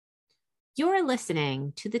You're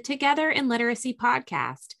listening to the Together in Literacy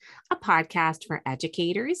podcast, a podcast for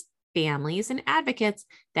educators, families, and advocates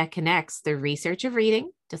that connects the research of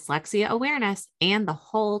reading, dyslexia awareness, and the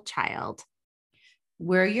whole child.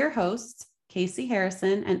 We're your hosts, Casey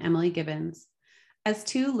Harrison and Emily Gibbons. As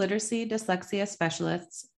two literacy dyslexia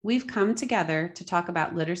specialists, we've come together to talk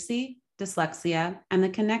about literacy, dyslexia, and the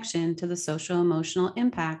connection to the social-emotional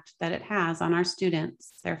impact that it has on our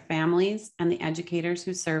students, their families, and the educators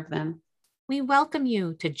who serve them. We welcome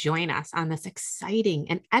you to join us on this exciting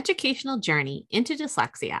and educational journey into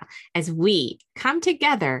dyslexia as we come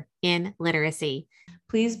together in literacy.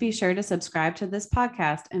 Please be sure to subscribe to this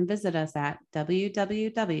podcast and visit us at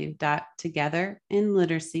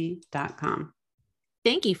www.togetherinliteracy.com.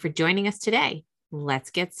 Thank you for joining us today. Let's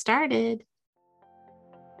get started.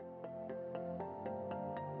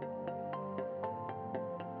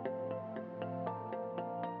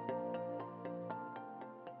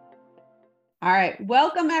 All right.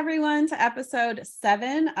 Welcome, everyone, to episode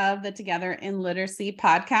 7 of the Together in Literacy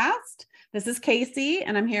podcast. This is Casey,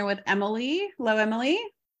 and I'm here with Emily. Hello, Emily.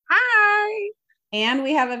 Hi. And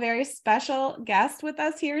we have a very special guest with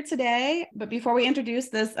us here today. But before we introduce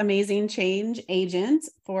this amazing change agent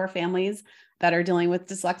for families that are dealing with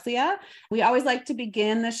dyslexia, we always like to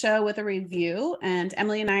begin the show with a review. And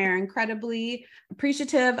Emily and I are incredibly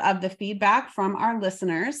appreciative of the feedback from our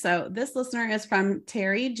listeners. So this listener is from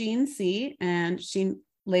Terry Jean C., and she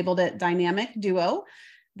labeled it Dynamic Duo.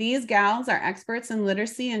 These gals are experts in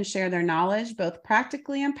literacy and share their knowledge both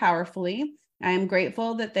practically and powerfully. I am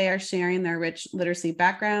grateful that they are sharing their rich literacy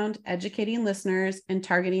background, educating listeners, and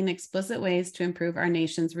targeting explicit ways to improve our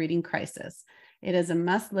nation's reading crisis. It is a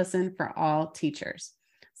must listen for all teachers.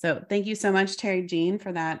 So thank you so much, Terry Jean,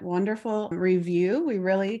 for that wonderful review. We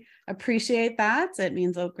really appreciate that. It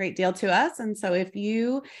means a great deal to us. And so if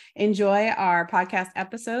you enjoy our podcast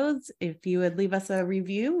episodes, if you would leave us a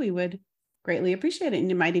review, we would greatly appreciate it. And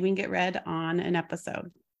you might even get read on an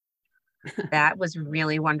episode. That was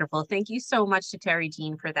really wonderful. Thank you so much to Terry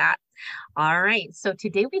Jean for that. All right. So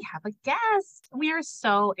today we have a guest. We are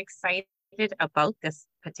so excited about this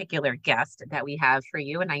particular guest that we have for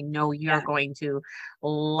you. And I know you're going to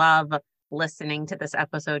love listening to this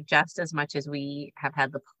episode just as much as we have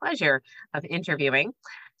had the pleasure of interviewing.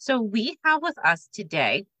 So we have with us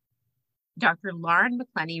today Dr. Lauren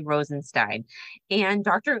McClenny Rosenstein. And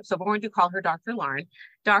so we're going to call her Dr. Lauren.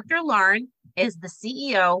 Dr. Lauren is the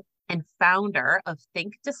CEO and founder of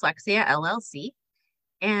Think Dyslexia LLC.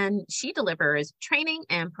 And she delivers training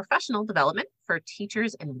and professional development for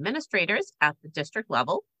teachers and administrators at the district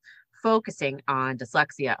level, focusing on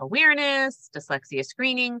dyslexia awareness, dyslexia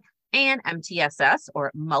screening, and MTSS,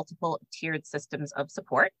 or multiple tiered systems of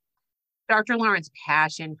support. Dr. Lauren's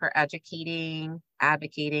passion for educating,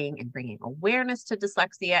 advocating, and bringing awareness to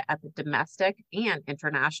dyslexia at the domestic and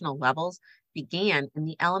international levels began in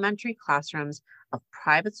the elementary classrooms of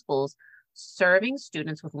private schools serving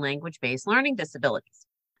students with language-based learning disabilities.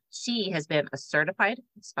 She has been a certified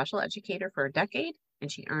special educator for a decade,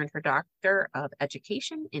 and she earned her Doctor of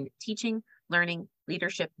Education in Teaching, Learning,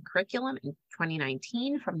 Leadership, and Curriculum in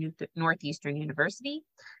 2019 from Northeastern University,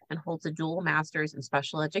 and holds a dual master's in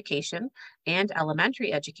special education and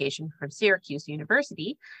elementary education from Syracuse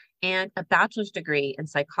University, and a bachelor's degree in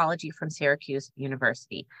psychology from Syracuse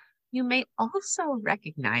University. You may also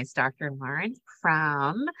recognize Dr. Lauren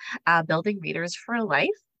from Building Readers for Life.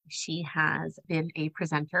 She has been a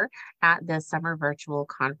presenter at the summer virtual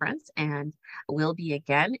conference and will be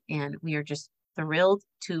again. And we are just thrilled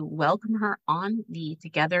to welcome her on the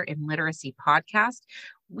Together in Literacy podcast.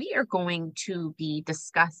 We are going to be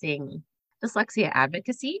discussing dyslexia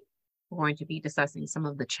advocacy. We're going to be discussing some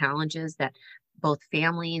of the challenges that both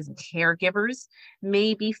families and caregivers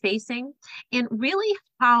may be facing, and really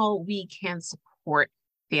how we can support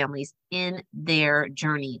families in their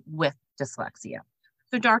journey with dyslexia.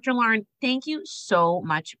 So Dr. Lauren, thank you so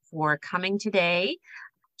much for coming today.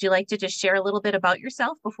 Would you like to just share a little bit about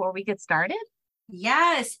yourself before we get started?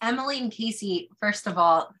 Yes, Emily and Casey, first of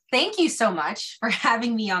all, thank you so much for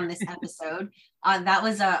having me on this episode. That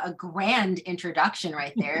was a grand introduction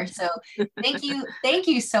right there. So thank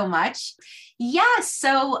you so much. Yeah,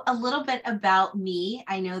 so a little bit about me.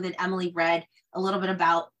 I know that Emily read a little bit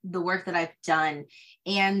about the work that I've done.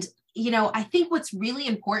 And, I think what's really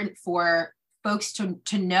important for folks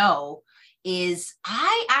to know is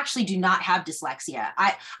I actually do not have dyslexia.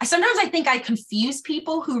 I sometimes I think I confuse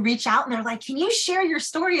people who reach out and they're like, can you share your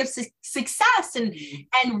story of success? And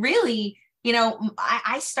really,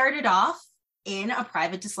 I started off in a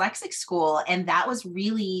private dyslexic school, and that was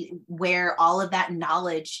really where all of that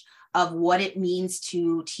knowledge of what it means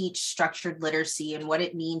to teach structured literacy and what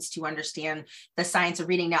it means to understand the science of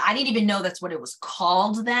reading. Now, I didn't even know that's what it was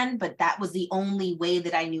called then, but that was the only way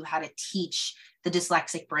that I knew how to teach the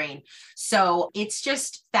dyslexic brain. So it's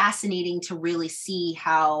just fascinating to really see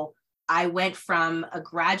how I went from a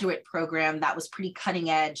graduate program that was pretty cutting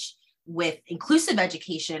edge with inclusive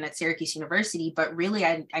education at Syracuse University, but really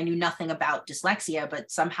I knew nothing about dyslexia, but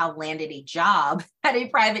somehow landed a job at a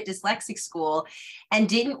private dyslexic school and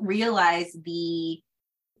didn't realize the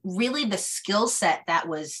skill set that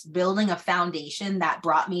was building a foundation that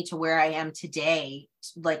brought me to where I am today,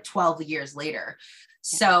 like 12 years later.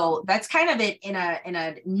 So that's kind of it in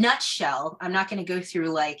a nutshell. I'm not going to go through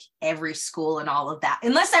like every school and all of that,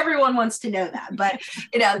 unless everyone wants to know that. But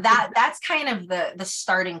that's kind of the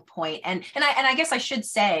starting point. And I guess I should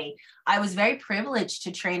say I was very privileged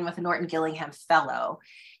to train with a Norton Gillingham Fellow.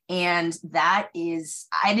 And that is,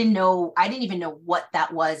 I didn't even know what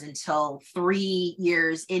that was until 3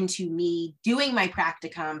 years into me doing my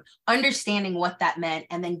practicum, understanding what that meant,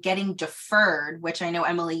 and then getting deferred, which I know,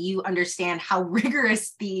 Emily, you understand how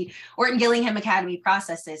rigorous the Norton Gillingham Academy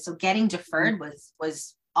process is. So getting deferred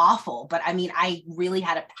was awful. But I mean, I really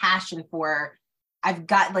had a passion for, I've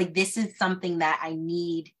got like, this is something that I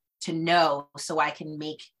need to know so I can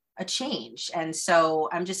make a change. And so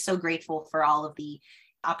I'm just so grateful for all of the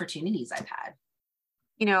opportunities I've had.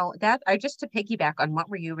 You know, that I just to piggyback on what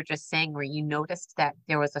you were just saying, where you noticed that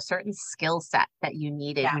there was a certain skill set that you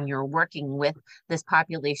needed when you're working with this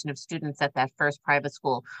population of students at that first private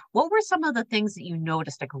school. What were some of the things that you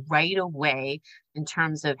noticed like right away in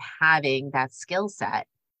terms of having that skill set?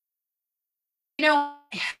 You know,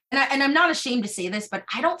 and I'm not ashamed to say this, but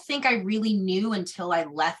I don't think I really knew until I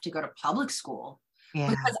left to go to public school. Yeah.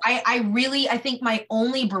 Because I think my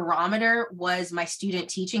only barometer was my student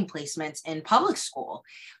teaching placements in public school.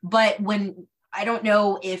 But I don't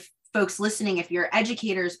know if folks listening, if you're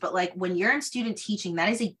educators, but like when you're in student teaching, that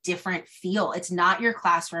is a different feel. It's not your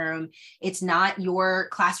classroom. It's not your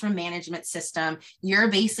classroom management system. You're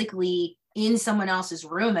basically in someone else's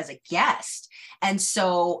room as a guest. And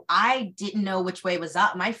so I didn't know which way was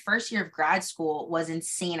up. My first year of grad school was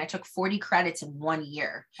insane. I took 40 credits in 1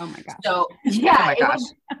 year. Oh my gosh. So yeah,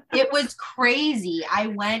 it was crazy. I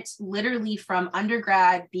went literally from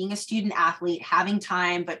undergrad, being a student athlete, having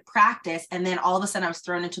time, but practice. And then all of a sudden I was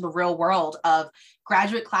thrown into the real world of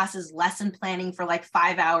graduate classes, lesson planning for like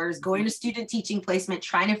 5 hours, going to student teaching placement,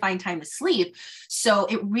 trying to find time to sleep. So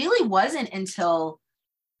it really wasn't until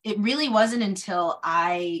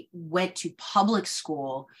I went to public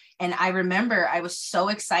school. And I remember I was so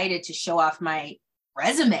excited to show off my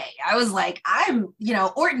resume. I was like, I'm,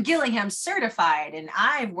 Norton Gillingham certified, and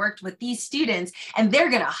I've worked with these students, and they're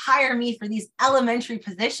going to hire me for these elementary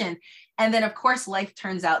positions. And then, of course, life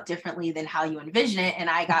turns out differently than how you envision it. And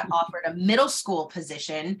I got offered a middle school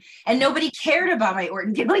position, and nobody cared about my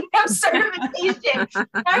Norton Gillingham certification.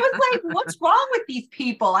 And I was like, what's wrong with these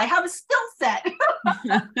people? I have a skill set.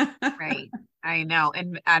 Right. I know.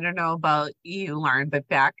 And I don't know about you, Lauren, but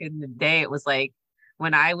back in the day, it was like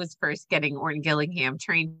when I was first getting Norton Gillingham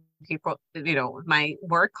trained people, my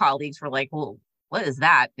work colleagues were like, well, what is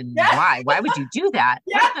that? And why? Why would you do that?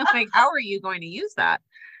 Like, how are you going to use that?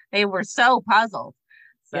 They were so puzzled.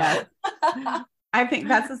 So. Yeah. I think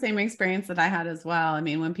that's the same experience that I had as well. I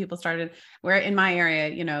mean, when people started, we're in my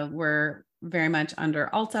area, we're very much under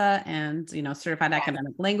ALTA and, certified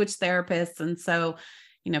academic language therapists. And so,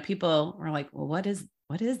 people were like, well, what is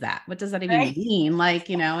that? What does that even mean? Like,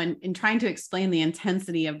 and trying to explain the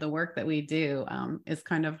intensity of the work that we do is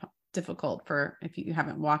kind of difficult if you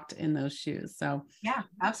haven't walked in those shoes. So yeah,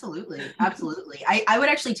 absolutely. I would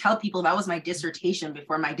actually tell people that was my dissertation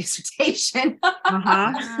before my dissertation.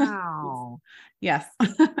 Wow. Yes.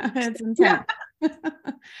 It's intense.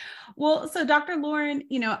 Well, so Dr. Lauren,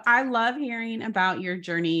 I love hearing about your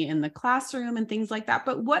journey in the classroom and things like that,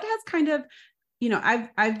 but what has kind of,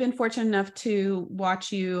 I've been fortunate enough to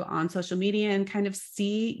watch you on social media and kind of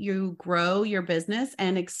see you grow your business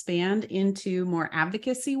and expand into more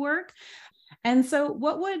advocacy work. And so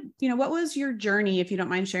what was your journey, if you don't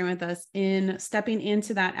mind sharing with us, in stepping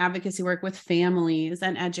into that advocacy work with families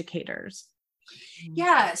and educators?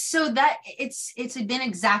 Yeah, so that it's been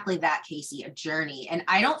exactly that, Casey, a journey. And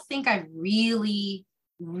I don't think I've really,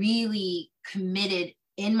 really committed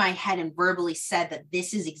in my head and verbally said that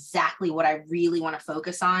this is exactly what I really want to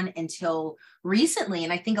focus on until recently.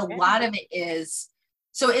 And I think a lot of it is,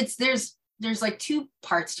 so there's like two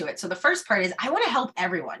parts to it. So the first part is I want to help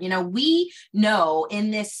everyone. We know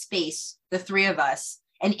in this space, the three of us,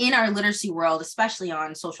 and in our literacy world, especially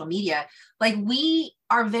on social media, like we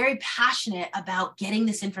are very passionate about getting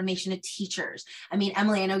this information to teachers. I mean,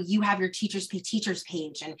 Emily, I know you have your teachers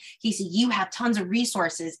page, and Casey, you have tons of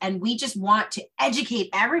resources, and we just want to educate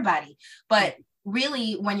everybody. But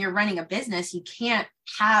really, when you're running a business, you can't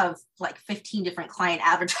have like 15 different client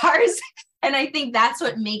avatars. And I think that's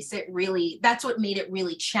what made it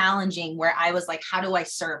really challenging, where I was like, how do I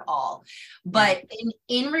serve all? But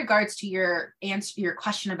in regards to your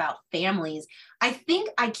question about families, I think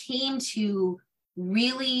I came to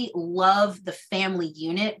really love the family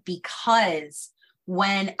unit because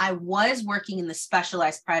when I was working in the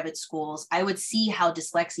specialized private schools, I would see how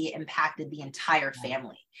dyslexia impacted the entire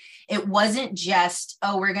family. It wasn't just,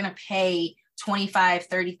 oh, we're going to pay 25,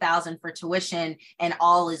 30,000 for tuition and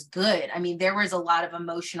all is good. I mean, there was a lot of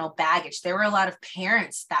emotional baggage. There were a lot of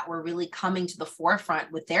parents that were really coming to the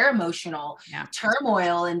forefront with their emotional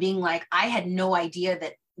turmoil and being like, I had no idea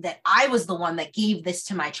that I was the one that gave this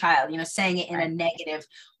to my child, saying it in a negative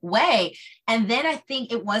way. And then I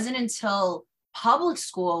think it wasn't until public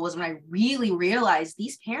school was when I really realized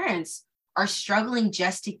these parents are struggling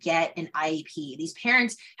just to get an IEP. These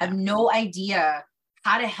parents have no idea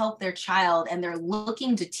how to help their child, and they're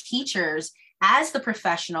looking to teachers as the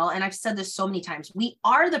professional. And I've said this so many times, we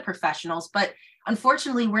are the professionals, but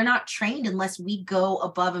unfortunately, we're not trained unless we go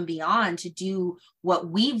above and beyond to do what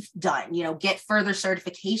we've done, get further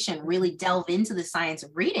certification, really delve into the science of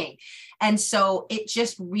reading. And so it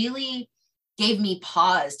just really gave me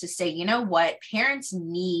pause to say, you know what, parents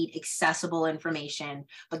need accessible information,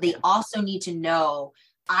 but they also need to know,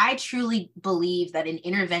 I truly believe that an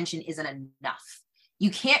intervention isn't enough. You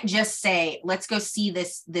can't just say, let's go see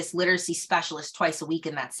this literacy specialist twice a week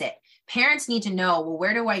and that's it. Parents need to know, well,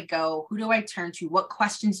 where do I go? Who do I turn to? What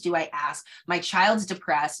questions do I ask? My child's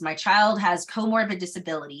depressed. My child has comorbid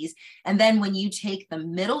disabilities. And then when you take the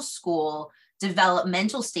middle school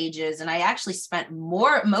developmental stages, and I actually spent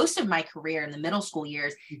most of my career in the middle school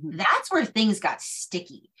years, that's where things got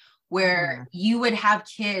sticky. Where you would have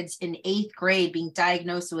kids in 8th grade being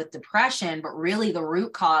diagnosed with depression, but really the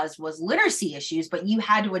root cause was literacy issues, but you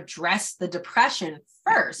had to address the depression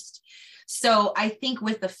first. So I think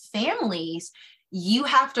with the families, you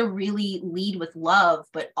have to really lead with love,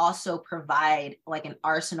 but also provide like an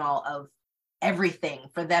arsenal of everything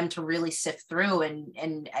for them to really sift through.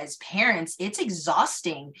 And as parents, it's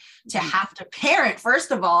exhausting to have to parent,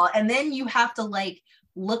 first of all, and then you have to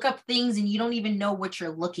look up things and you don't even know what you're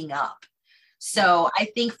looking up. So I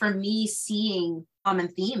think for me, seeing common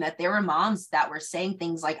theme that there were moms that were saying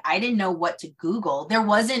things like, I didn't know what to Google. There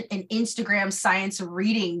wasn't an Instagram science of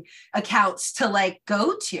reading accounts to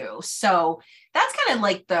go to. So that's kind of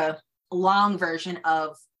like the long version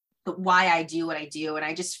of why I do what I do. And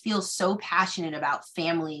I just feel so passionate about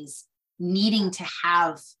families needing to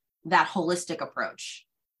have that holistic approach.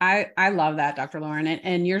 I love that, Dr. Lauren.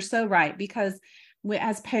 And you're so right, because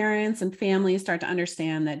as parents and families start to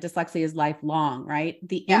understand that dyslexia is lifelong, right?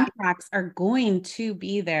 The impacts are going to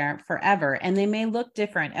be there forever, and they may look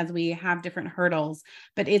different as we have different hurdles,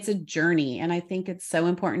 but it's a journey. And I think it's so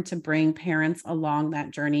important to bring parents along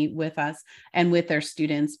that journey with us and with their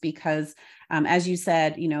students, because as you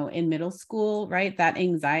said, in middle school, right, that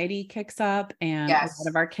anxiety kicks up, and a lot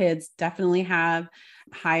of our kids definitely have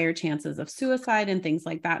higher chances of suicide and things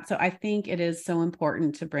like that. So I think it is so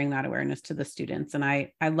important to bring that awareness to the students. And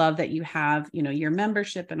I love that you have, your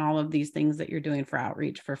membership and all of these things that you're doing for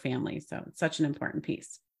outreach for families. So it's such an important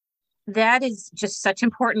piece. That is just such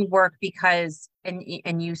important work because,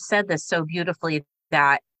 and you said this so beautifully,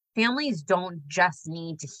 that families don't just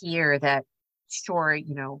need to hear that, sure,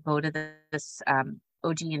 go to this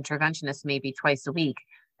OG interventionist maybe twice a week.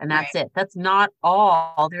 And that's it. That's not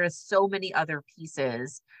all. There are so many other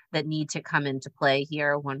pieces that need to come into play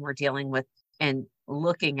here when we're dealing with and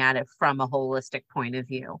looking at it from a holistic point of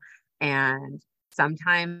view. And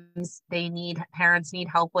sometimes parents need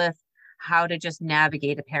help with how to just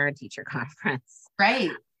navigate a parent-teacher conference. Right.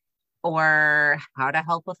 Or how to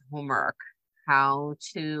help with homework, how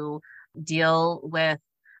to deal with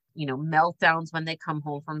meltdowns when they come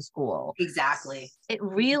home from school. Exactly. It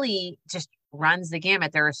really just runs the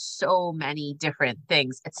gamut. There are so many different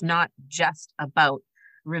things. It's not just about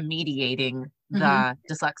remediating the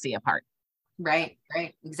dyslexia part. Right.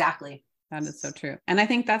 Exactly. That is so true. And I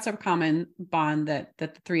think that's a common bond that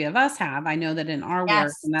the three of us have. I know that in our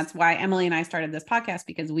work, and that's why Emily and I started this podcast,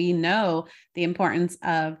 because we know the equal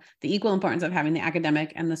importance of having the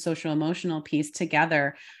academic and the social emotional piece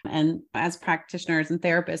together. And as practitioners and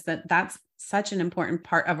therapists, that's such an important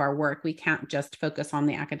part of our work. We can't just focus on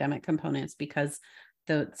the academic components, because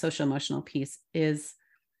the social emotional piece is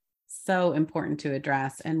so important to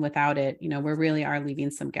address. And without it, we really are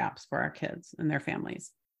leaving some gaps for our kids and their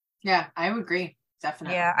families. Yeah, I would agree.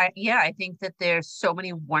 Definitely. I think that there's so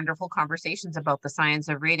many wonderful conversations about the science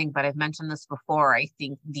of reading, but I've mentioned this before. I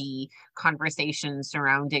think the conversation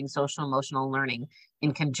surrounding social emotional learning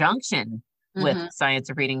in conjunction with science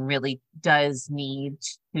of reading really does need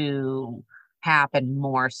to happen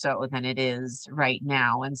more so than it is right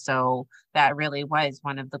now. And so that really was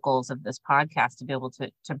one of the goals of this podcast, to be able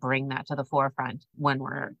to bring that to the forefront when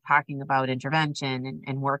we're talking about intervention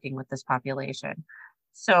and working with this population.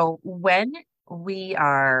 So when we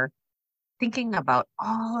are thinking about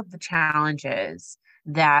all of the challenges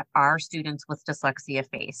that our students with dyslexia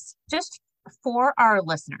face, just for our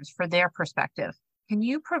listeners, for their perspective, can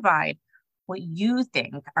you provide what you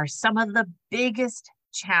think are some of the biggest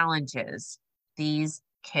challenges these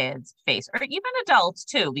kids face, or even adults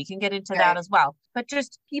too? We can get into that as well. But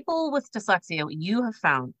just people with dyslexia, what you have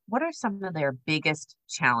found, what are some of their biggest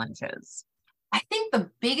challenges? I think the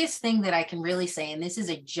biggest thing that I can really say, and this is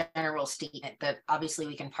a general statement that obviously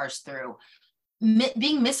we can parse through,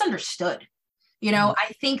 being misunderstood.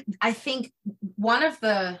 I think one of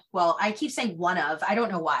the, well, I keep saying one of, I don't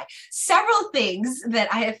know why, several things that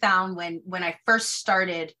I have found when I first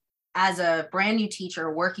started as a brand new teacher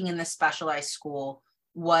working in this specialized school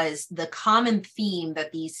was the common theme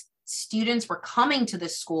that these students were coming to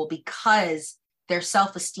this school because their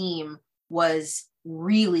self-esteem was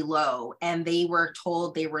really low and they were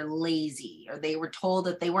told they were lazy, or they were told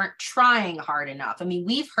that they weren't trying hard enough. I mean,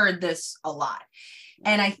 we've heard this a lot.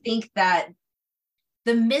 And I think that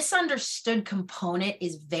the misunderstood component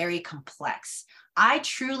is very complex. I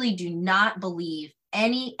truly do not believe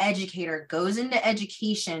any educator goes into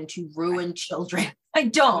education to ruin children. I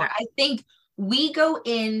don't. I think we go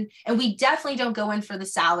in, and we definitely don't go in for the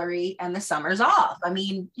salary and the summers off. I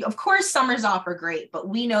mean, of course, summers off are great, but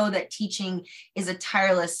we know that teaching is a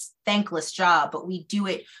tireless, thankless job, but we do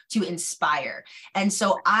it to inspire. And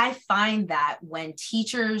so I find that when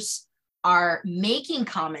teachers are making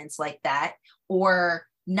comments like that, or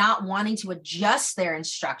not wanting to adjust their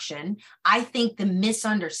instruction, I think the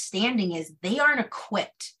misunderstanding is they aren't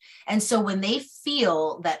equipped. And so when they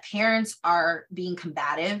feel that parents are being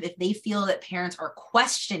combative, if they feel that parents are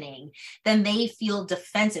questioning, then they feel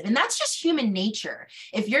defensive. And that's just human nature.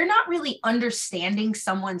 If you're not really understanding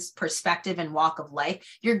someone's perspective and walk of life,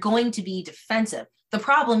 you're going to be defensive. The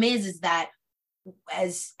problem is that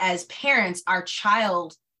as parents, our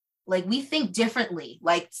child, like, we think differently.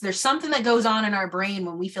 Like, there's something that goes on in our brain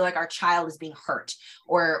when we feel like our child is being hurt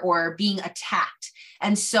or being attacked.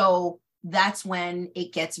 And so that's when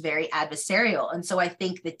it gets very adversarial. And so I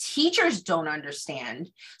think the teachers don't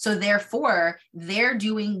understand. So therefore, they're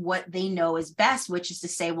doing what they know is best, which is to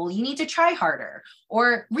say, well, you need to try harder,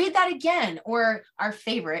 or read that again, or our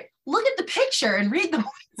favorite, look at the picture and read the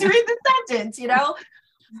sentence,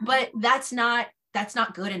 but that's not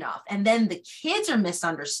good enough. And then the kids are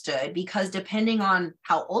misunderstood because depending on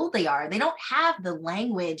how old they are, they don't have the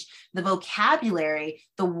language, the vocabulary,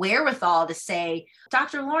 the wherewithal to say,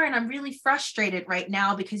 Dr. Lauren, I'm really frustrated right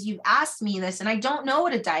now because you've asked me this and I don't know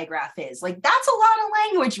what a digraph is. Like, that's a lot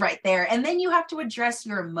of language right there. And then you have to address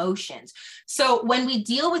your emotions. So when we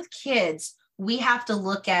deal with kids, we have to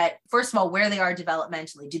look at, first of all, where they are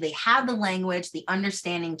developmentally. Do they have the language, the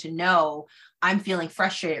understanding to know I'm feeling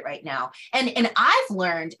frustrated right now? And I've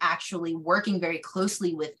learned, actually working very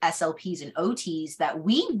closely with SLPs and OTs, that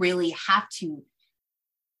we really have to,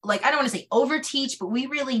 like, I don't want to say overteach, but we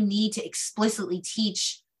really need to explicitly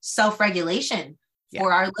teach self-regulation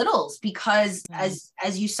for our littles, because as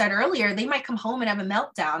you said earlier, they might come home and have a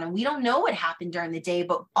meltdown and we don't know what happened during the day,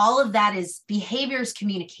 but all of that is behaviors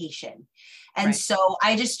communication. And so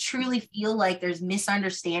I just truly feel like there's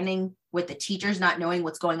misunderstanding with the teachers not knowing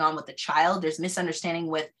what's going on with the child. There's misunderstanding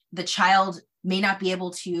with the child may not be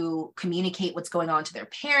able to communicate what's going on to their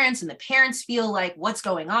parents, and the parents feel like what's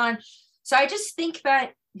going on. So I just think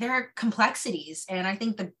that there are complexities. And I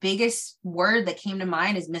think the biggest word that came to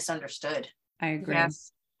mind is misunderstood. I agree.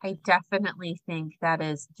 Yes, I definitely think that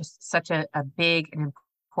is just such a big and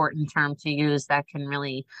important term to use that can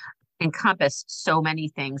really encompass so many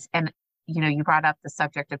things. And you brought up the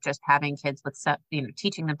subject of just having kids with,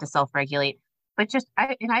 teaching them to self-regulate, but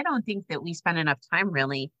I don't think that we spend enough time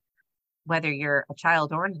really, whether you're a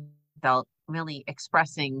child or an adult, really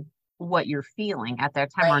expressing what you're feeling at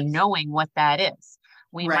that time, or knowing what that is.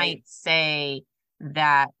 We might say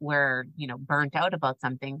that we're, burnt out about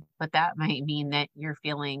something, but that might mean that you're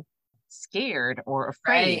feeling scared or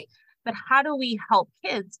afraid. But how do we help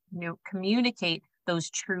kids, communicate those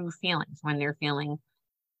true feelings when they're feeling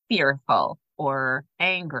fearful or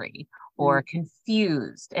angry or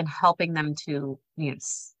confused, and helping them to,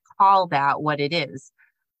 call that what it is.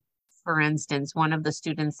 For instance, one of the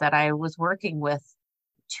students that I was working with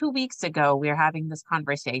 2 weeks ago, we were having this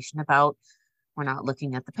conversation about we're not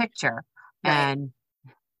looking at the picture. Right.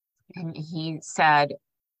 And he said,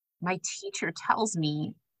 my teacher tells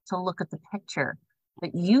me to look at the picture,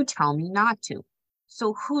 but you tell me not to.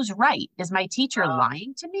 So who's right? Is my teacher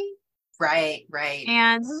lying to me? Right, right.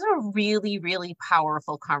 And this is a really, really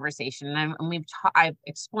powerful conversation. And I've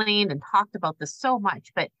explained and talked about this so much,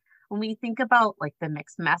 but when we think about like the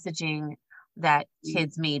mixed messaging that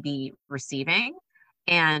kids may be receiving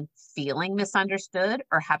and feeling misunderstood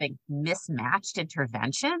or having mismatched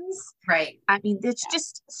interventions, right. I mean, it's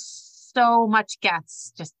just so much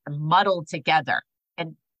gets just muddled together.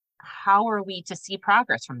 And how are we to see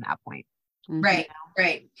progress from that point? Right,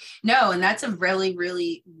 right. No, and that's a really,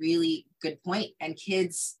 really, really good point. And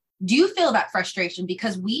kids do feel that frustration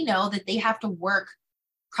because we know that they have to work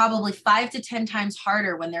probably 5 to 10 times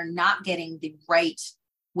harder when they're not getting the right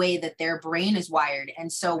way that their brain is wired.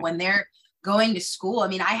 And so when they're going to school, I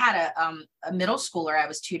mean, I had a middle schooler I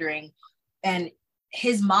was tutoring, and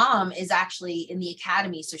his mom is actually in the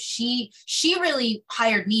academy. So she really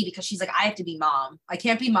hired me because she's like, I have to be mom. I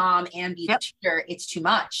can't be mom and be the tutor. It's too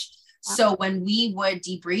much. So when we would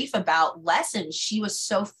debrief about lessons, she was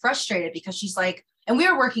so frustrated because she's like, and we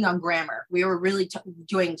were working on grammar. We were really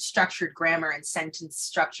doing structured grammar and sentence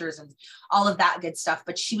structures and all of that good stuff.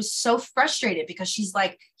 But she was so frustrated because she's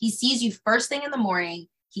like, he sees you first thing in the morning.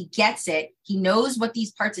 He gets it. He knows what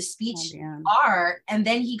these parts of speech are. And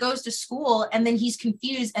then he goes to school and then he's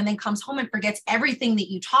confused and then comes home and forgets everything that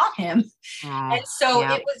you taught him. And so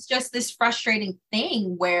it was just this frustrating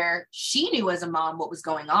thing where she knew as a mom what was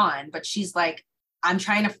going on, but she's like, I'm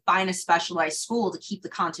trying to find a specialized school to keep the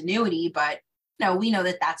continuity. But no, we know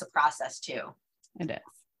that that's a process too. It is.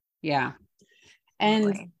 Yeah.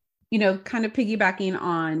 And kind of piggybacking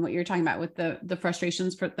on what you're talking about with the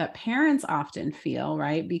frustrations that parents often feel,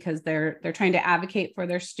 right? Because they're trying to advocate for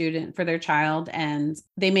their student, for their child, and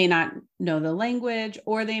they may not know the language,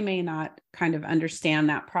 or they may not kind of understand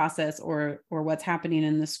that process or what's happening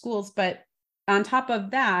in the schools. But on top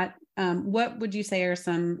of that, what would you say are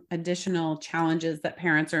some additional challenges that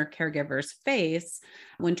parents or caregivers face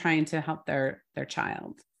when trying to help their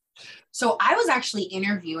child? So I was actually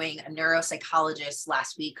interviewing a neuropsychologist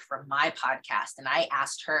last week for my podcast, and I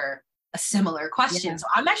asked her a similar question. So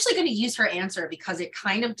I'm actually going to use her answer because it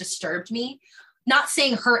kind of disturbed me. Not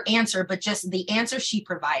saying her answer, but just the answer she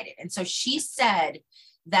provided. And so she said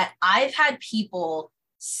that I've had people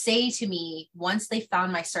say to me once they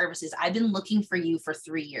found my services, I've been looking for you for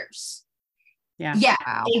 3 years. Yeah,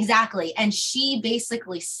 wow. Exactly. And she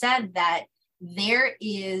basically said that there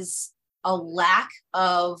is a lack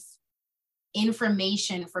of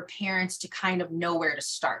information for parents to kind of know where to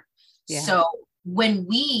start. So when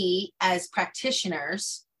we as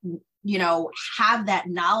practitioners, have that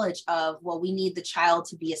knowledge of, well, we need the child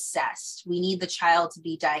to be assessed, we need the child to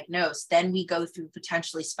be diagnosed, then we go through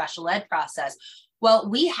potentially special ed process. Well,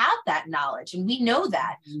 we have that knowledge and we know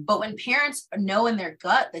that. But when parents know in their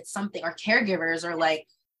gut that something, or caregivers are like,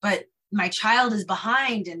 but my child is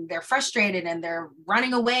behind and they're frustrated and they're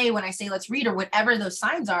running away when I say, let's read, or whatever those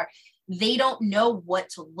signs are, they don't know what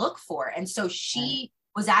to look for. And so she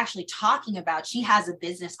was actually talking about, she has a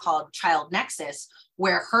business called Child Nexus,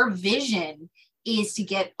 where her vision is to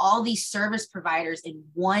get all these service providers in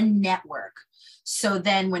one network. So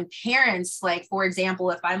then when parents, like, for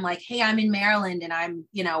example, if I'm like, hey, I'm in Maryland and I'm,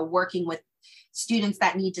 working with students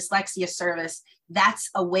that need dyslexia service, that's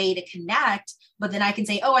a way to connect. But then I can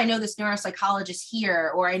say, oh, I know this neuropsychologist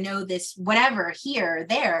here, or I know this whatever here,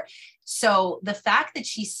 there. So the fact that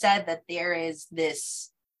she said that there is this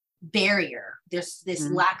barrier, this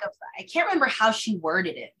lack of, I can't remember how she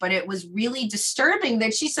worded it, but it was really disturbing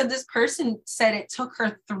that she said this person said it took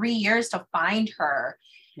her 3 years to find her.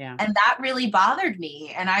 Yeah. And that really bothered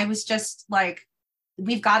me. And I was just like,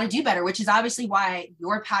 we've got to do better, which is obviously why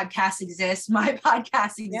your podcast exists, my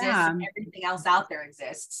podcast exists, and everything else out there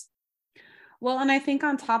exists. Well, and I think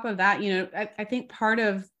on top of that, I think part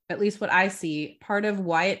of, at least what I see, part of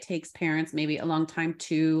why it takes parents maybe a long time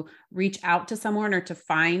to reach out to someone or to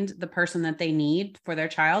find the person that they need for their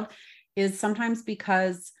child is sometimes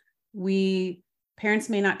because parents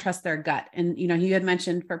may not trust their gut. And, you had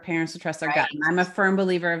mentioned for parents to trust their gut. And I'm a firm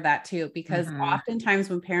believer of that too, because oftentimes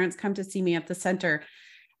when parents come to see me at the center,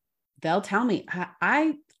 they'll tell me,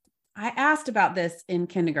 I asked about this in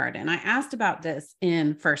kindergarten. I asked about this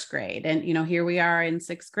in first grade. And, here we are in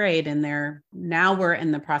sixth grade, and now we're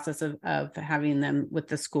in the process of having them with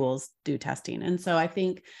the schools do testing. And so I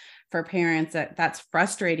think for parents, that's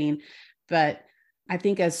frustrating. But I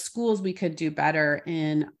think as schools, we could do better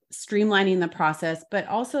in streamlining the process, but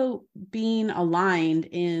also being aligned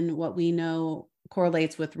in what we know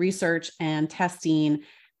correlates with research and testing.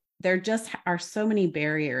 There just are so many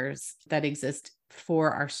barriers that exist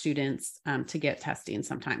for our students to get testing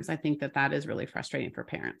sometimes. I think that is really frustrating for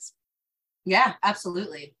parents. Yeah,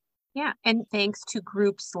 absolutely. Yeah. And thanks to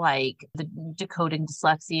groups like the Decoding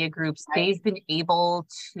Dyslexia groups, they've been able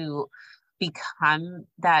to become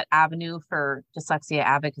that avenue for dyslexia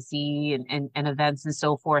advocacy and events and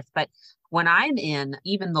so forth. But when I'm in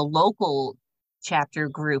even the local chapter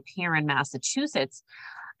group here in Massachusetts,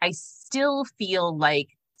 I still feel like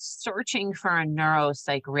searching for a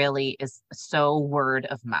neuropsych really is so word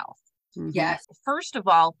of mouth. Yes. First of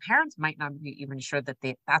all, parents might not be even sure that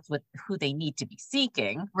that's who they need to be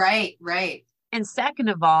seeking. Right. And second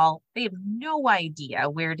of all, they have no idea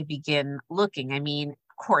where to begin looking. I mean,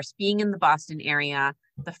 of course, being in the Boston area,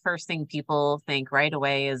 the first thing people think right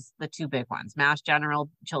away is the two big ones, Mass General,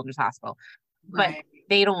 Children's Hospital. But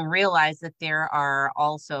they don't realize that there are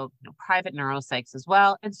also private neuropsychs as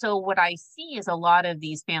well. And so what I see is a lot of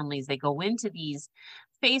these families, they go into these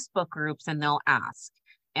Facebook groups and they'll ask.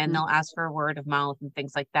 And they'll ask for word of mouth and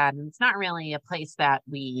things like that. And it's not really a place that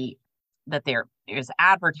there's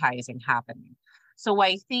advertising happening. So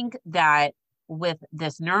I think that with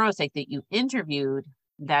this neuropsych that you interviewed,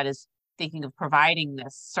 that is thinking of providing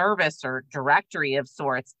this service or directory of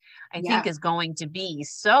sorts, I think is going to be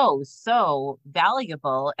so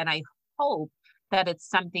valuable. And I hope that it's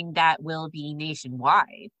something that will be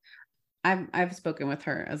nationwide. I've spoken with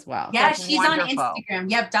her as well. Yeah, That's she's wonderful. on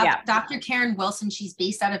Instagram. Yep. Dr. Karen Wilson. She's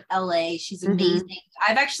based out of LA. She's amazing.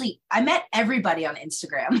 I met everybody on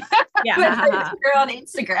Instagram. Yeah. Her on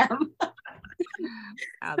Instagram.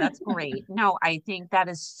 Oh, that's great. No, I think that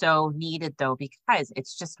is so needed though, because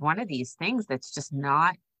it's just one of these things that's just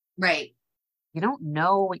not right. You don't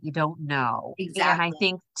know what you don't know. Exactly. And I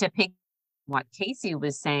think to pick what Casey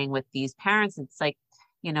was saying with these parents, it's like,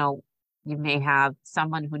 you may have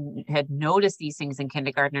someone who had noticed these things in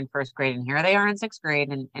kindergarten and first grade, and here they are in sixth grade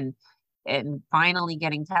and finally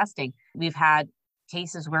getting testing. We've had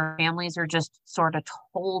cases where families are just sort of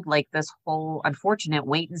told like this whole unfortunate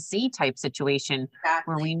wait and see type situation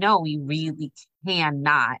where we know we really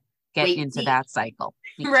cannot get into that cycle.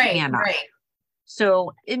 We cannot. Right.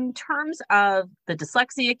 So in terms of the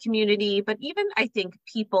dyslexia community, but even I think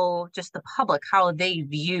people, just the public, how they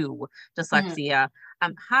view dyslexia,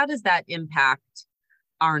 how does that impact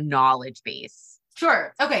our knowledge base?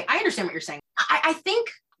 Sure. Okay. I understand what you're saying. I think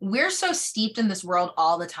we're so steeped in this world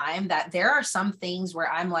all the time that there are some things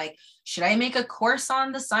where I'm like, should I make a course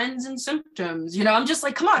on the signs and symptoms? I'm just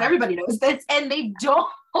like, come on, everybody knows this. And they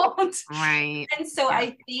don't. Right. And so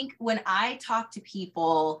I think when I talk to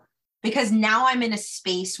people, because now I'm in a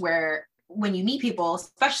space where when you meet people,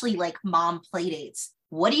 especially like mom play dates,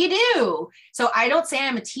 what do you do? So I don't say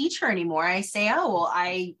I'm a teacher anymore. I say, oh, well,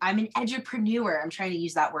 I'm an edupreneur. I'm trying to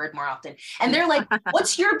use that word more often. And they're like,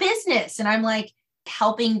 what's your business? And I'm like,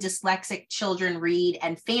 helping dyslexic children read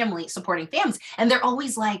and supporting families. And they're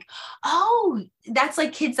always like, oh, that's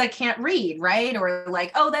like kids that can't read, right? Or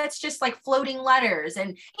like, oh, that's just like floating letters.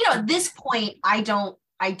 And, at this point, I don't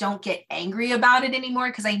get angry about it anymore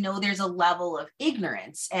because I know there's a level of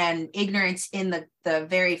ignorance and ignorance in the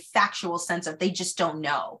very factual sense of they just don't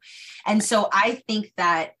know. And so I think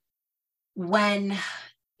that when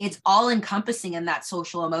it's all encompassing in that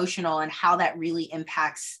social emotional and how that really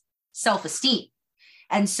impacts self-esteem.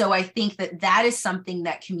 And so I think that is something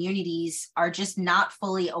that communities are just not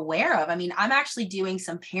fully aware of. I mean, I'm actually doing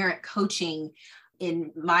some parent coaching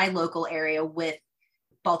in my local area with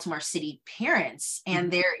Baltimore City parents,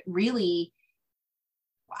 and they're really,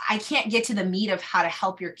 I can't get to the meat of how to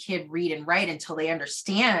help your kid read and write until they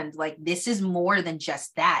understand like this is more than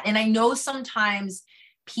just that. And I know sometimes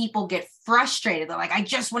people get frustrated. They're like, I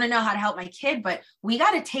just want to know how to help my kid, but we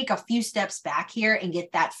got to take a few steps back here and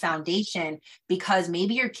get that foundation, because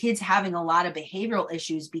maybe your kid's having a lot of behavioral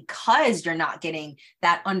issues because you're not getting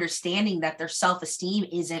that understanding that their self-esteem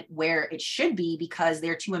isn't where it should be because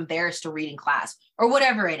they're too embarrassed to read in class or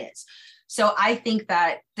whatever it is. So I think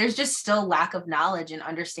that there's just still lack of knowledge and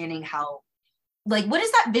understanding how, like, what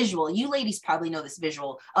is that visual? You ladies probably know this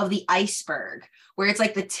visual of the iceberg, where it's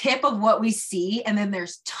like the tip of what we see. And then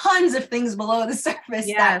there's tons of things below the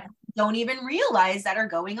surface that we don't even realize that are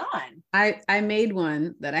going on. I made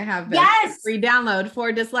one that I have free download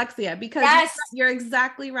for dyslexia because you're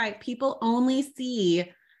exactly right. People only see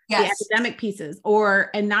the academic pieces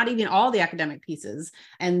and not even all the academic pieces.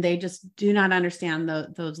 And they just do not understand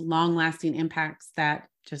those long lasting impacts that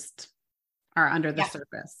just are under the Yeah.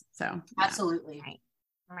 surface. So yeah. Absolutely.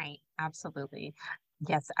 Right. Absolutely.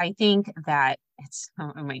 Yes. I think that it's,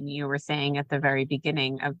 when you were saying at the very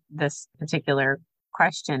beginning of this particular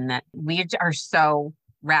question that we are so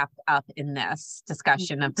wrapped up in this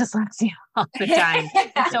discussion of dyslexia all the time.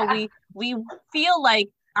 And so we feel like,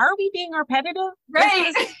 are we being repetitive?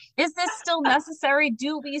 Right. Is this still necessary?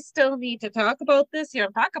 Do we still need to talk about this?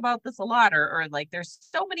 Talk about this a lot, or like there's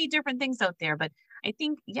so many different things out there. But I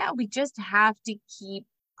think, yeah, we just have to keep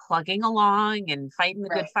plugging along and fighting the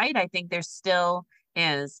good fight. I think there still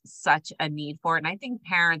is such a need for it. And I think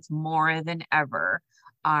parents more than ever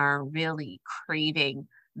are really craving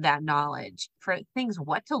that knowledge for things,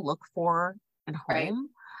 what to look for at home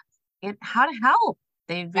and how to help.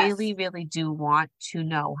 They really, really do want to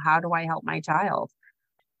know, how do I help my child?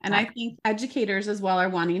 And I think educators as well are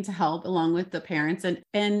wanting to help along with the parents.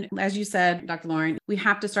 And as you said, Dr. Lauren, we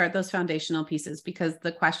have to start those foundational pieces, because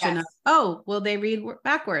the question of, oh, will they read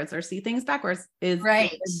backwards or see things backwards is a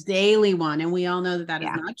daily one. And we all know that that is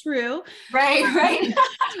not true. Right.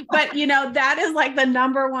 But that is like the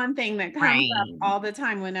number one thing that comes up all the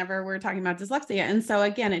time whenever we're talking about dyslexia. And so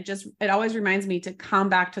again, it always reminds me to come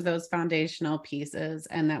back to those foundational pieces,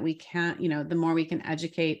 and that we can't, the more we can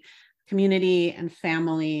educate community and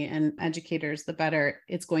family and educators, the better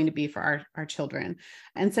it's going to be for our children.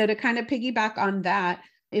 And so to kind of piggyback on that,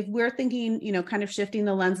 if we're thinking, kind of shifting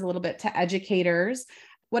the lens a little bit to educators,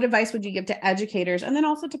 what advice would you give to educators and then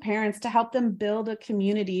also to parents to help them build a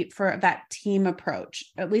community for that team approach?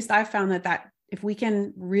 At least I've found that if we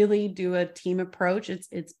can really do a team approach,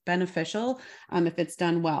 it's beneficial if it's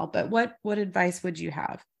done well. But what advice would you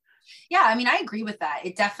have? Yeah, I mean, I agree with that.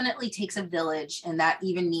 It definitely takes a village, and that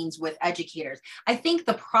even means with educators. I think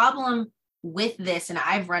the problem with this, and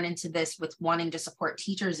I've run into this with wanting to support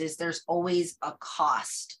teachers, is there's always a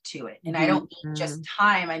cost to it. And I don't mean just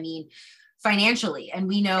time, I mean financially. And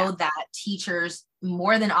we know that teachers,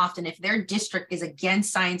 more than often, if their district is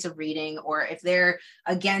against science of reading, or if they're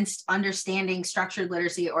against understanding structured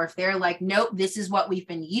literacy, or if they're like, nope, this is what we've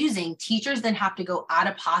been using, teachers then have to go out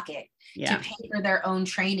of pocket to pay for their own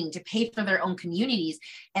training, to pay for their own communities.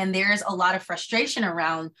 And there's a lot of frustration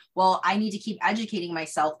around, well, I need to keep educating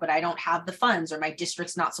myself, but I don't have the funds, or my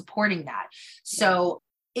district's not supporting that. So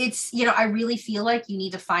it's, I really feel like you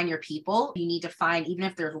need to find your people. You need to find, even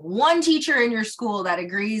if there's one teacher in your school that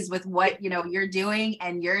agrees with what, you're doing,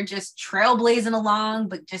 and you're just trailblazing along,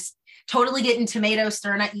 but just totally getting tomatoes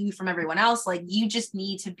thrown at you from everyone else. Like, you just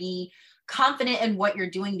need to be confident in what you're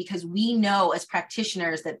doing, because we know as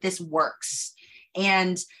practitioners that this works.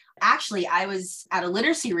 And actually, I was at a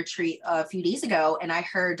literacy retreat a few days ago, and I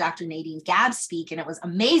heard Dr. Nadine Gabbs speak, and it was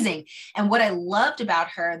amazing. And what I loved about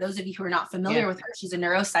her, those of you who are not familiar with her, she's a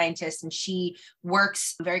neuroscientist, and she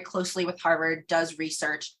works very closely with Harvard, does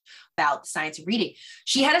research about the science of reading.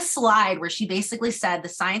 She had a slide where she basically said the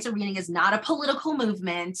science of reading is not a political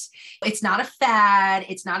movement. It's not a fad.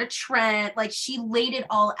 It's not a trend. Like, she laid it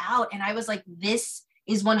all out. And I was like, this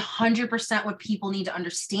is 100% what people need to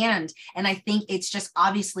understand. And I think it's just,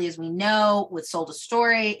 obviously, as we know, with Sold a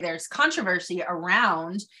Story, there's controversy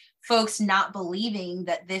around folks not believing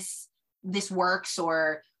that this works,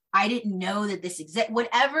 or I didn't know that this exists,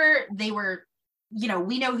 whatever they were,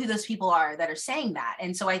 we know who those people are that are saying that.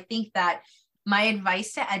 And so I think that my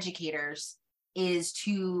advice to educators is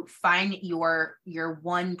to find your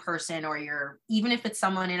one person, or even if it's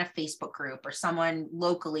someone in a Facebook group or someone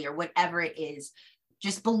locally or whatever it is,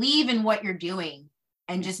 just believe in what you're doing,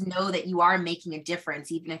 and just know that you are making a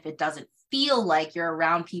difference, even if it doesn't feel like you're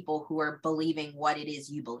around people who are believing what it is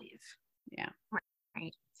you believe. Yeah.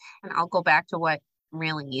 Right. And I'll go back to what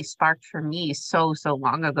really sparked for me so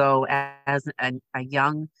long ago as a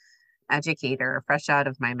young educator, fresh out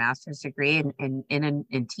of my master's degree, and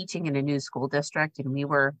in teaching in a new school district. And we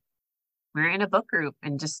were in a book group,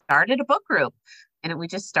 and just started a book group, and we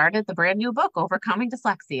just started the brand new book, Overcoming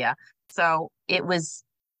Dyslexia. So it was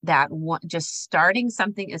that one, just starting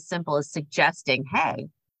something as simple as suggesting, hey,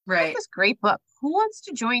 this great book, who wants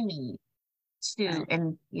to join me to,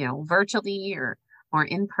 and virtually or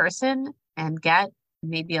in person, and get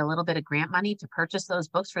maybe a little bit of grant money to purchase those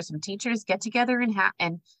books for some teachers, get together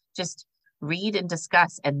and just read and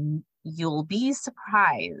discuss, and you'll be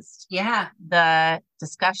surprised. The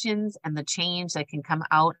discussions and the change that can come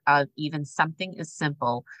out of even something as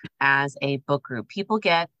simple as a book group. People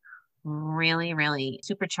get really, really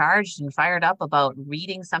supercharged and fired up about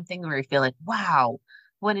reading something where you feel like, wow,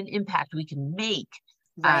 what an impact we can make.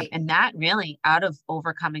 And that really, out of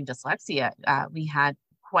Overcoming Dyslexia, we had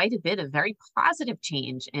quite a bit of very positive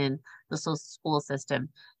change in the school system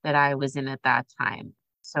that I was in at that time.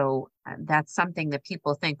 So that's something that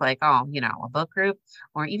people think like, oh, a book group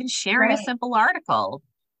or even sharing a Right. simple article.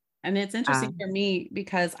 And it's interesting for me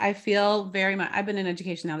because I feel very much, I've been in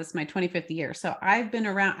education now, this is my 25th year. So I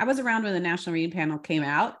was around when the National Reading Panel came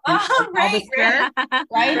out and Oh, all right, the stir,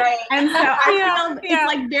 right? right. And so I Yeah, feel yeah.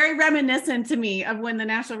 it's like very reminiscent to me of when the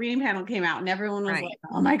National Reading Panel came out and everyone was Right. like,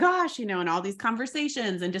 oh my gosh, and all these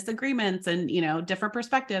conversations and disagreements and, different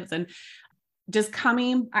perspectives and just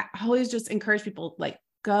I always just encourage people like,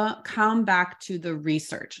 come back to the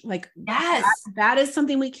research. Like Yes. that is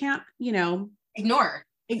something we can't, Ignore.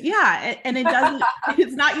 yeah, and it doesn't,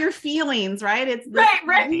 it's not your feelings, right? It's the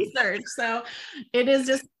Right. research. So it is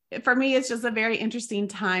just, for me, it's just a very interesting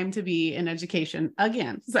time to be in education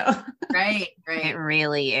again. So Right. It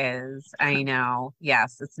really is. I know.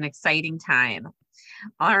 Yes, it's an exciting time.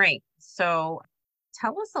 All right. So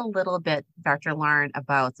tell us a little bit, Dr. Lauren,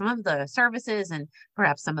 about some of the services and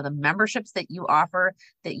perhaps some of the memberships that you offer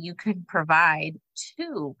that you can provide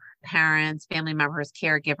to parents, family members,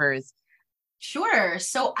 caregivers. Sure.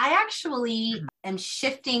 So I actually am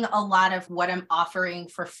shifting a lot of what I'm offering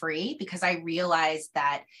for free because I realize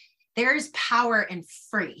that there's power in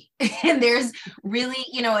free. And there's really,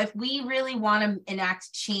 if we really want to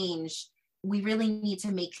enact change, we really need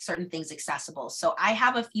to make certain things accessible. So I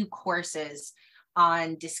have a few courses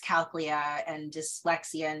on dyscalculia and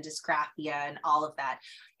dyslexia and dysgraphia and all of that.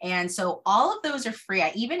 And so all of those are free.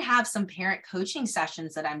 I even have some parent coaching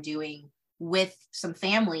sessions that I'm doing with some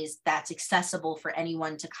families that's accessible for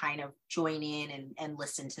anyone to kind of join in and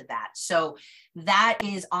listen to that. So that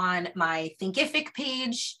is on my Thinkific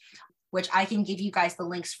page, which I can give you guys the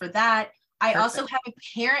links for that. I also have a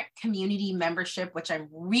parent community membership, which I'm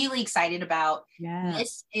really excited about. yeah.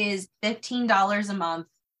 This is $15 a month.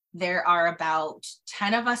 There are about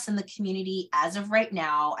 10 of us in the community as of right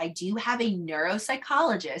now. I do have a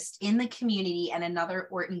neuropsychologist in the community and another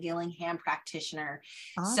Orton Gillingham practitioner.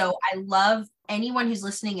 Awesome. So I love anyone who's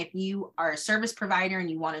listening. If you are a service provider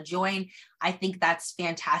and you want to join, I think that's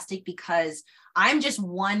fantastic because I'm just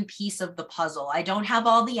one piece of the puzzle. I don't have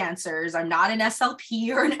all the answers. I'm not an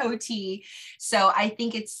SLP or an OT. So I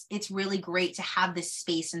think it's really great to have this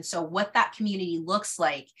space. And so what that community looks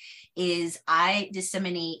like is I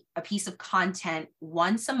disseminate a piece of content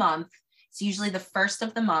once a month. It's usually the first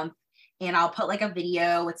of the month. And I'll put like a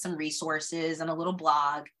video with some resources and a little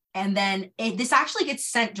blog. And then this actually gets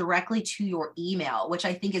sent directly to your email, which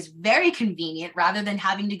I think is very convenient rather than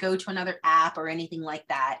having to go to another app or anything like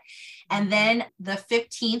that. And then the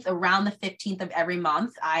 15th, around the 15th of every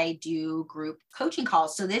month, I do group coaching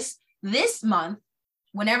calls. So this month,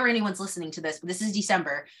 whenever anyone's listening to this, but this is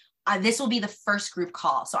December, this will be the first group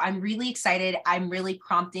call. So I'm really excited. I'm really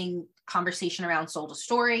prompting conversation around Soul to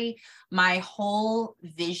Story. My whole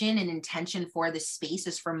vision and intention for this space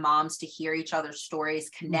is for moms to hear each other's stories,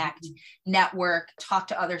 connect, network, talk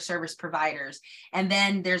to other service providers. And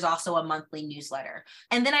then there's also a monthly newsletter.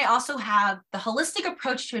 And then I also have the holistic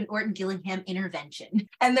approach to an Orton Gillingham intervention.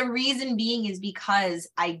 And the reason being is because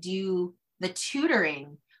I do the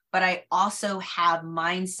tutoring, but I also have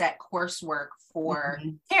mindset coursework for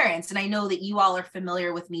parents. And I know that you all are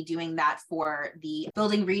familiar with me doing that for the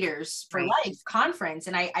Building Readers for Life conference.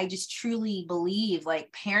 And I just truly believe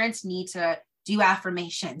like parents need to do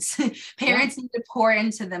affirmations. Parents need to pour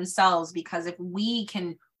into themselves, because if we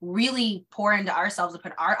can really pour into ourselves and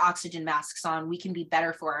put our oxygen masks on, we can be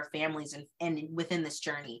better for our families and within this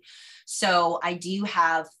journey. So I do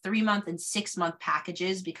have 3-month and 6-month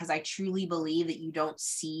packages, because I truly believe that you don't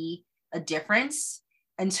see a difference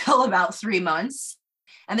until about 3 months.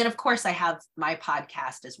 And then of course I have my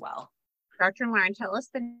podcast as well. Dr. Lauren, tell us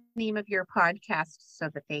the name of your podcast so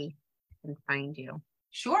that they can find you.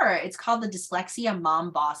 Sure. It's called the Dyslexia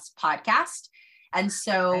Mom Boss Podcast. And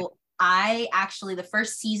so I actually, the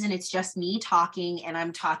first season, it's just me talking, and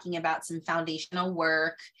I'm talking about some foundational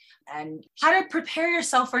work and how to prepare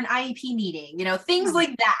yourself for an IEP meeting, things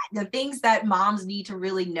like that, the things that moms need to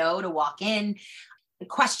really know to walk in, the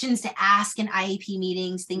questions to ask in IEP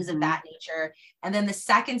meetings, things of that nature. And then the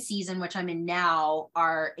second season, which I'm in now,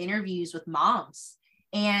 are interviews with moms.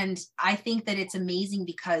 And I think that it's amazing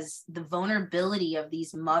because the vulnerability of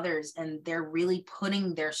these mothers, and they're really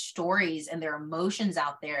putting their stories and their emotions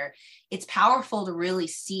out there. It's powerful to really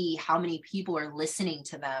see how many people are listening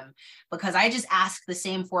to them, because I just ask the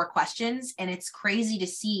same 4 questions and it's crazy to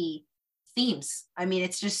see themes. I mean,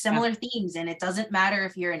 it's just similar themes, and it doesn't matter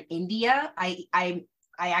if you're in India. I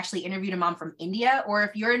actually interviewed a mom from India, or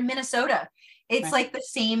if you're in Minnesota, it's like the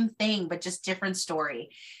same thing, but just different story.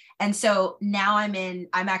 And so now I'm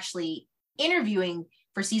actually interviewing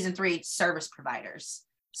for season 3 service providers.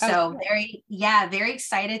 So very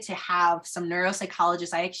excited to have some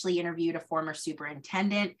neuropsychologists. I actually interviewed a former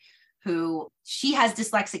superintendent who she has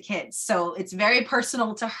dyslexic kids. So it's very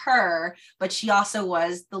personal to her, but she also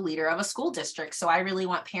was the leader of a school district. So I really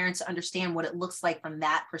want parents to understand what it looks like from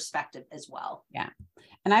that perspective as well. Yeah.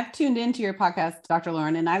 And I've tuned into your podcast, Dr.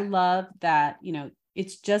 Lauren, and I love that,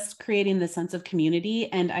 it's just creating the sense of community.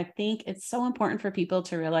 And I think it's so important for people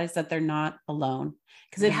to realize that they're not alone,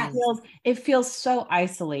 because it feels so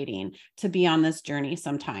isolating to be on this journey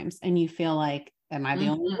sometimes. And you feel like, am I the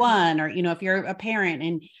only one? Or, if you're a parent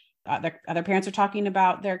and other parents are talking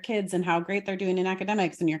about their kids and how great they're doing in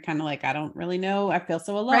academics, and you're kind of like, I don't really know. I feel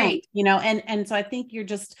so alone, right. And so I think you're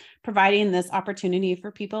just providing this opportunity for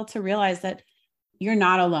people to realize that you're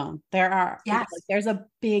not alone. There's a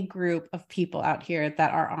big group of people out here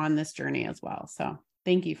that are on this journey as well. So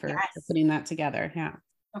thank you for putting that together. Yeah.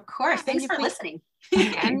 Of course. Thanks for listening.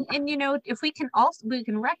 and if we can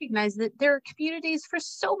recognize that there are communities for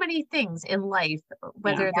so many things in life,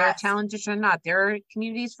 whether there are challenges or not. There are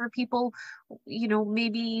communities for people,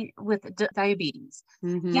 maybe with diabetes,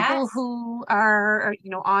 people who are,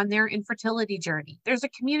 on their infertility journey. There's a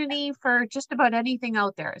community for just about anything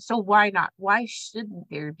out there. So why not? Why shouldn't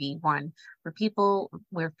there be one for people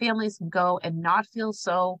where families can go and not feel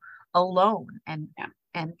so alone and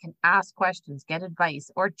can ask questions, get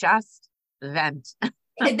advice, or just vent.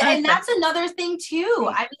 And that's another thing too.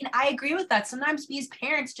 I mean, I agree with that. Sometimes we as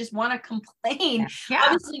parents just want to complain. Yeah.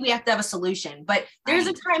 Obviously we have to have a solution, but there's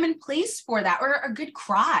a time and place for that, or a good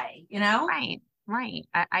cry, Right.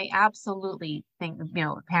 I absolutely think,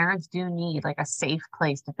 parents do need like a safe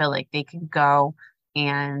place to feel like they can go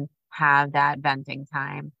and have that venting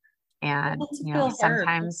time. And,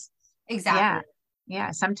 sometimes, exactly.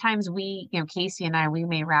 Yeah. Sometimes we, Casey and I, we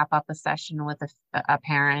may wrap up a session with a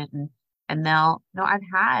parent and they'll, I've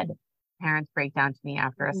had parents break down to me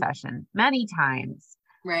after a session many times.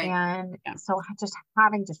 Right. And so just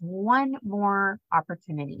having just one more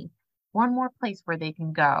opportunity, one more place where they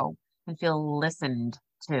can go and feel listened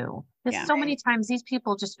to. Because so many times these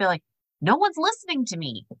people just feel like no one's listening to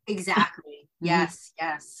me. Exactly. Yes.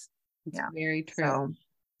 It's very true.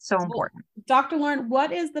 So important. Dr. Lauren,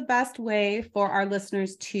 what is the best way for our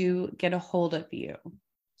listeners to get a hold of you?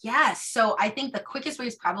 Yes. So I think the quickest way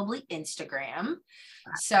is probably Instagram.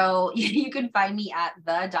 So you can find me at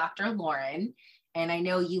the Dr. Lauren. And I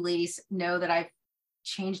know you ladies know that I've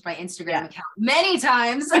changed my Instagram account many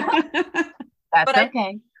times. That's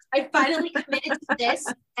okay. I finally committed to this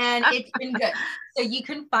and it's been good. So you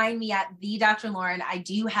can find me at the Dr. Lauren. I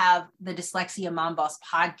do have the Dyslexia Mom Boss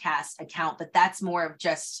podcast account, but that's more of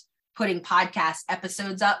just putting podcast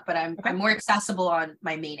episodes up, but I'm more accessible on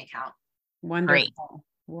my main account. Wonderful.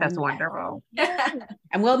 That's wonderful.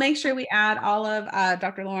 And we'll make sure we add all of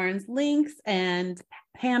Dr. Lauren's links and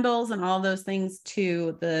handles and all those things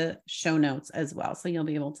to the show notes as well. So you'll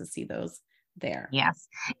be able to see those there. Yes.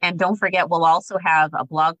 And don't forget, we'll also have a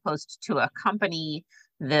blog post to accompany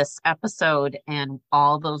this episode, and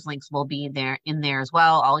all those links will be in there as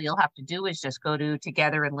well. All you'll have to do is just go to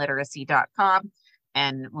togetherinliteracy.com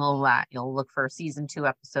and you'll look for season 2,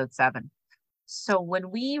 episode 7. So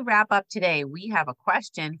when we wrap up today, we have a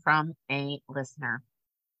question from a listener.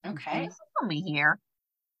 Okay. We hear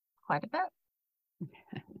quite a bit.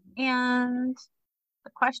 And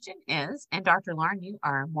the question is, and Dr. Lauren, you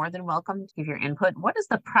are more than welcome to give your input. What is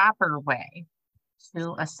the proper way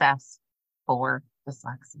to assess for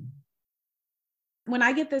dyslexia? When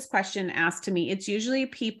I get this question asked to me, it's usually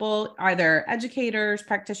people, either educators,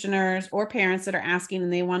 practitioners, or parents that are asking,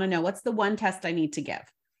 and they want to know, what's the one test I need to give?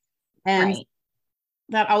 And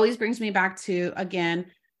that always brings me back to, again,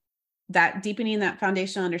 that deepening that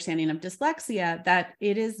foundational understanding of dyslexia, that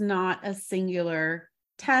it is not a singular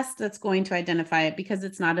test that's going to identify it, because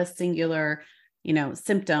it's not a singular,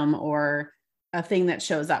 symptom or a thing that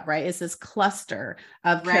shows up, right? It's this cluster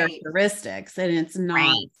of characteristics, and it's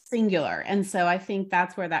not singular. And so I think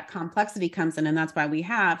that's where that complexity comes in. And that's why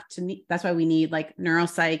we need like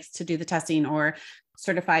neuropsychs to do the testing, or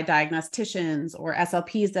certified diagnosticians, or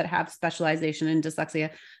SLPs that have specialization in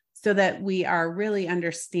dyslexia, so that we are really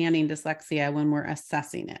understanding dyslexia when we're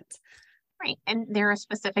assessing it. Right. And there are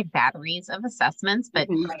specific batteries of assessments, but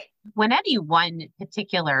when any one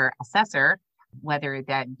particular assessor, whether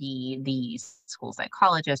that be the school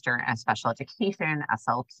psychologist or a special education,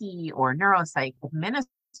 SLP, or neuropsych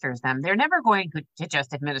administers them, they're never going to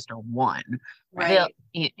just administer one. Right.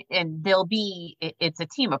 It's a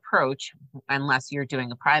team approach, unless you're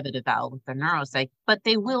doing a private eval with the neuropsych, but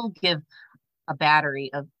they will give a battery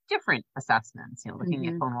of different assessments, looking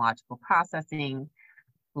at phonological processing,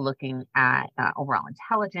 looking at overall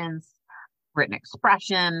intelligence, written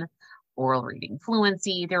expression, oral reading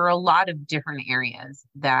fluency. There are a lot of different areas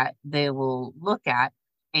that they will look at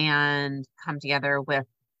and come together with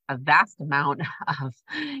a vast amount of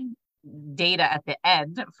data at the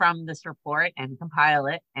end from this report and compile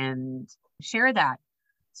it and share that.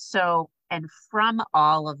 So, and from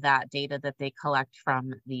all of that data that they collect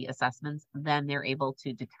from the assessments, then they're able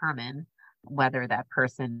to determine whether that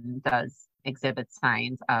person does exhibit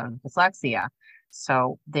signs of dyslexia.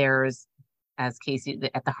 So there's, as Casey,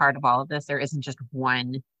 at the heart of all of this, there isn't just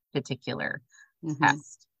one particular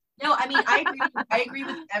test. No, I mean, I agree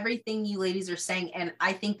with everything you ladies are saying. And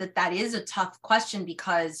I think that that is a tough question,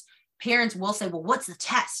 because parents will say, well, what's the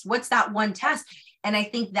test? What's that one test? And I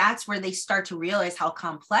think that's where they start to realize how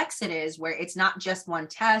complex it is, where it's not just one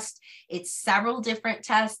test, it's several different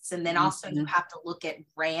tests. And then also you have to look at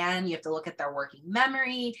RAN, you have to look at their working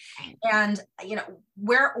memory. And, you know,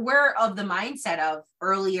 we're of the mindset of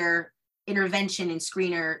earlier intervention and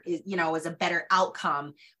screener is, you know, is a better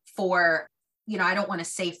outcome for, you know, I don't want to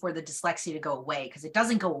say for the dyslexia to go away, because it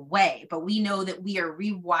doesn't go away, but we know that we are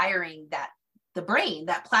rewiring the brain.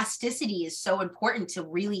 That plasticity is so important to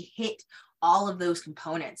really hit all of those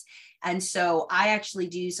components. And so I actually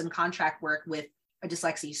do some contract work with a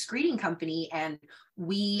dyslexia screening company, and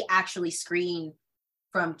we actually screen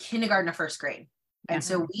from kindergarten to first grade. And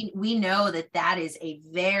so we know that is a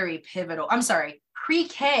very pivotal,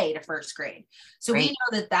 pre-K to first grade. So we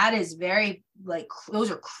know that is very, like,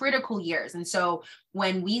 those are critical years. And so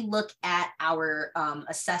when we look at our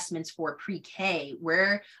assessments for pre-K,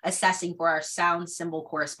 we're assessing for our sound symbol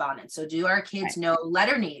correspondence. So do our kids know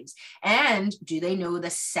letter names, and do they know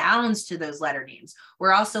the sounds to those letter names?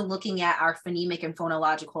 We're also looking at our phonemic and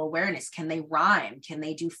phonological awareness. Can they rhyme? Can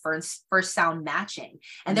they do first sound matching?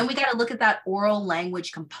 And then we got to look at that oral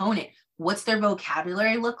language component. What's their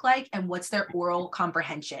vocabulary look like, and what's their oral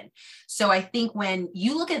comprehension? So I think when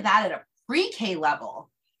you look at that at a pre-K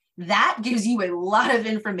level, that gives you a lot of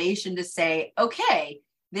information to say, okay,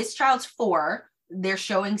 this child's 4, they're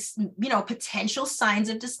showing, you know, potential signs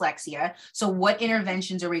of dyslexia. So what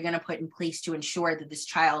interventions are we going to put in place to ensure that this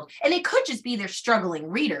child, and it could just be they're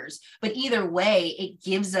struggling readers, but either way, it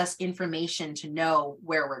gives us information to know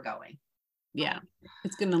where we're going. Yeah,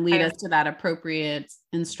 it's going to lead us to that appropriate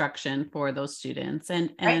instruction for those students.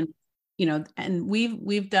 And you know, and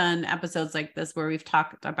we've done episodes like this where we've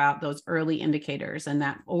talked about those early indicators, and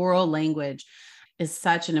that oral language is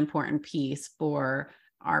such an important piece for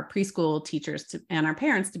our preschool teachers and our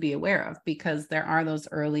parents to be aware of, because there are those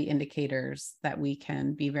early indicators that we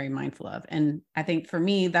can be very mindful of. And I think for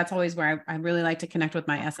me, that's always where I really like to connect with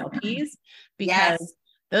my SLPs, because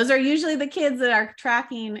those are usually the kids that are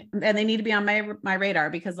tracking, and they need to be on my radar,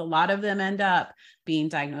 because a lot of them end up being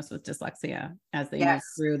diagnosed with dyslexia as they move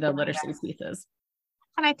through the literacy pieces.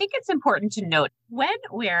 And I think it's important to note, when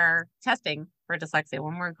we're testing for dyslexia,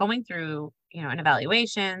 when we're going through, you know, an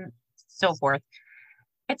evaluation, so forth,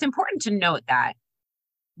 it's important to note that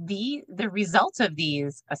the results of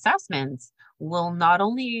these assessments will not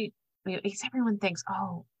only, because everyone thinks,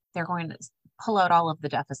 oh, they're going to pull out all of the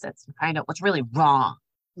deficits and find out what's really wrong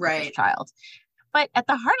with this child. But at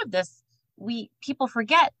the heart of this, people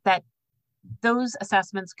forget that those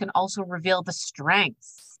assessments can also reveal the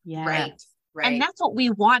strengths. Right. And that's what we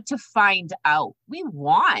want to find out. We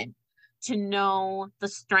want to know the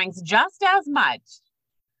strengths just as much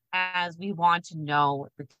as we want to know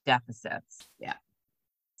the deficits. Yeah.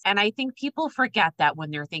 And I think people forget that when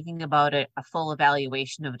they're thinking about a full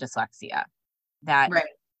evaluation of dyslexia, that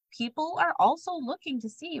people are also looking to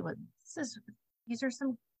see what these are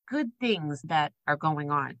some good things that are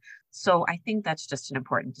going on. So I think that's just an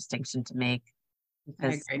important distinction to make,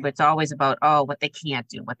 because it's always about, what they can't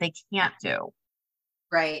do, what they can't do.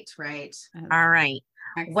 Right. All right.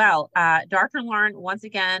 Well, Dr. Lauren, once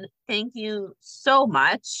again, thank you so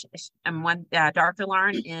much. And Dr.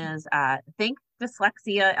 Lauren is Think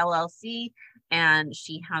Dyslexia LLC, and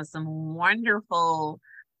she has some wonderful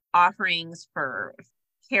offerings for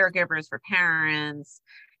caregivers, for parents,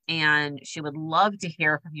 and she would love to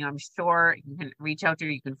hear from you. I'm sure you can reach out to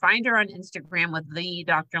her. You can find her on Instagram with the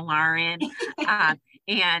Dr. Lauren,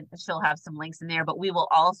 and she'll have some links in there, but we will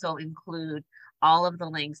also include all of the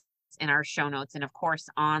links in our show notes, and of course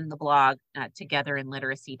on the blog,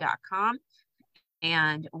 togetherinliteracy.com.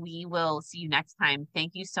 And we will see you next time.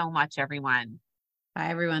 Thank you so much, everyone. Bye,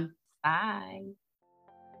 everyone. Bye.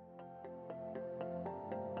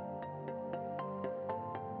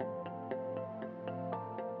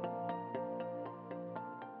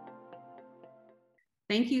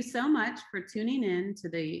 Thank you so much for tuning in to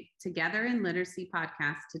the Together in Literacy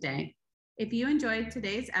podcast today. If you enjoyed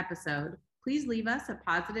today's episode, please leave us a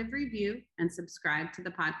positive review and subscribe to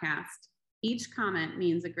the podcast. Each comment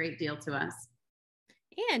means a great deal to us.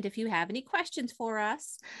 And if you have any questions for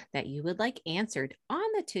us that you would like answered on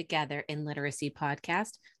the Together in Literacy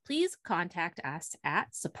podcast, please contact us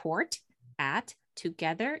at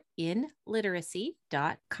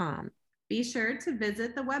support@togetherinliteracy.com. Be sure to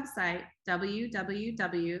visit the website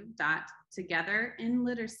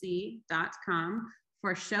www.togetherinliteracy.com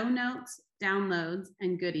for show notes, downloads,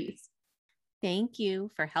 and goodies. Thank you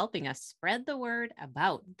for helping us spread the word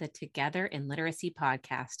about the Together in Literacy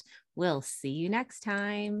podcast. We'll see you next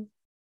time.